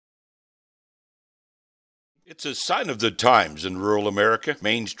It's a sign of the times in rural America.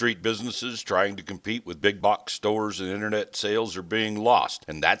 Main Street businesses trying to compete with big box stores and internet sales are being lost,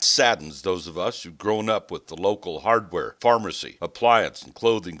 and that saddens those of us who've grown up with the local hardware, pharmacy, appliance, and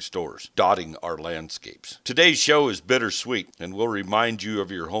clothing stores dotting our landscapes. Today's show is bittersweet, and will remind you of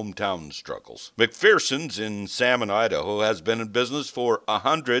your hometown struggles. McPherson's in Salmon, Idaho has been in business for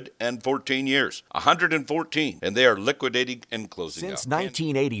 114 years. 114, and they are liquidating and closing Since out.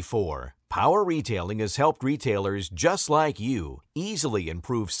 1984. Power Retailing has helped retailers just like you easily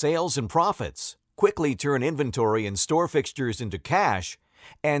improve sales and profits, quickly turn inventory and store fixtures into cash,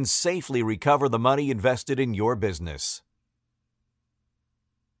 and safely recover the money invested in your business.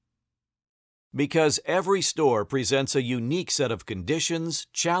 Because every store presents a unique set of conditions,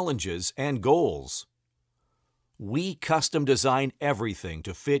 challenges, and goals. We custom design everything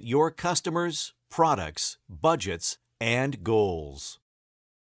to fit your customers, products, budgets, and goals.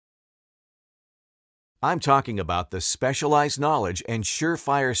 I'm talking about the specialized knowledge and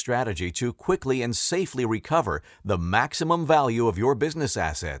surefire strategy to quickly and safely recover the maximum value of your business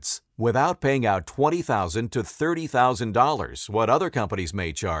assets without paying out $20,000 to $30,000, what other companies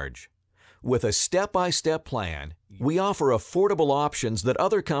may charge. With a step-by-step plan, we offer affordable options that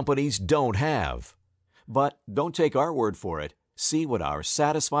other companies don't have. But don't take our word for it. See what our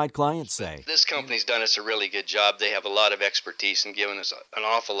satisfied clients say. This company's done us a really good job. They have a lot of expertise and given us an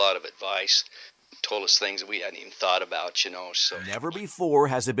awful lot of advice. Told us things that we hadn't even thought about, so. Never before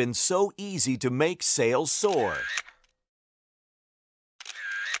has it been so easy to make sales soar.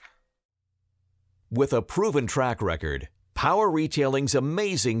 With a proven track record, Power Retailing's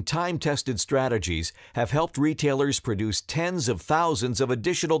amazing time-tested strategies have helped retailers produce tens of thousands of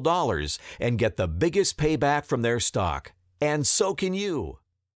additional dollars and get the biggest payback from their stock. And so can you.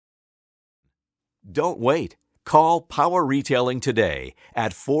 Don't wait. Call Power Retailing today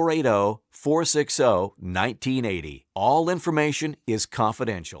at 480-460-1980. All information is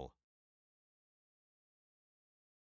confidential.